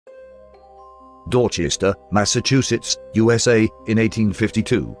Dorchester, Massachusetts, USA, in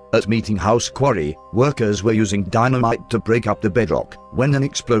 1852. At Meeting House Quarry, workers were using dynamite to break up the bedrock when an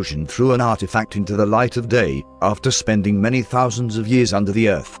explosion threw an artifact into the light of day, after spending many thousands of years under the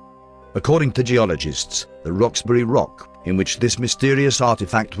earth. According to geologists, the Roxbury rock, in which this mysterious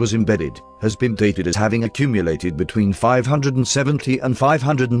artifact was embedded, has been dated as having accumulated between 570 and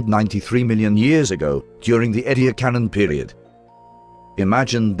 593 million years ago, during the Ediacaran period.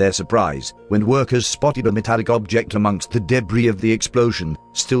 Imagine their surprise when workers spotted a metallic object amongst the debris of the explosion,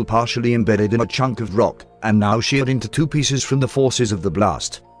 still partially embedded in a chunk of rock, and now sheared into two pieces from the forces of the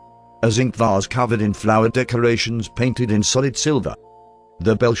blast. A zinc vase covered in flower decorations painted in solid silver.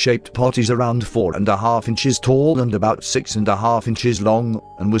 The bell-shaped pot is around 4.5 inches tall and about 6.5 inches long,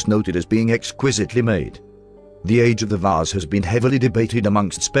 and was noted as being exquisitely made. The age of the vase has been heavily debated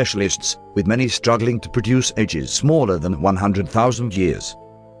amongst specialists, with many struggling to produce ages smaller than 100,000 years.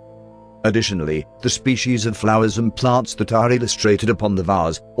 Additionally, the species of flowers and plants that are illustrated upon the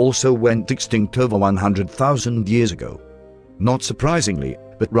vase also went extinct over 100,000 years ago. Not surprisingly,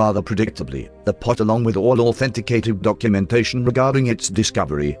 but rather predictably, the pot, along with all authenticated documentation regarding its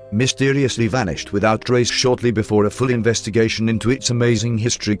discovery, mysteriously vanished without trace shortly before a full investigation into its amazing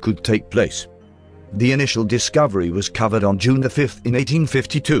history could take place. The initial discovery was covered on June 5 in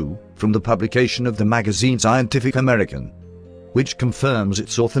 1852, from the publication of the magazine Scientific American, which confirms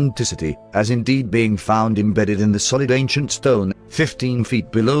its authenticity, as indeed being found embedded in the solid ancient stone, 15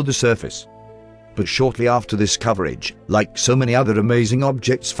 feet below the surface. But shortly after this coverage, like so many other amazing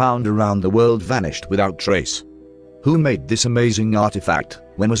objects found around the world, vanished without trace. Who made this amazing artifact?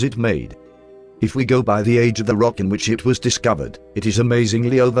 When was it made? If we go by the age of the rock in which it was discovered, it is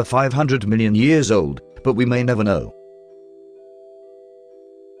amazingly over 500 million years old, but we may never know.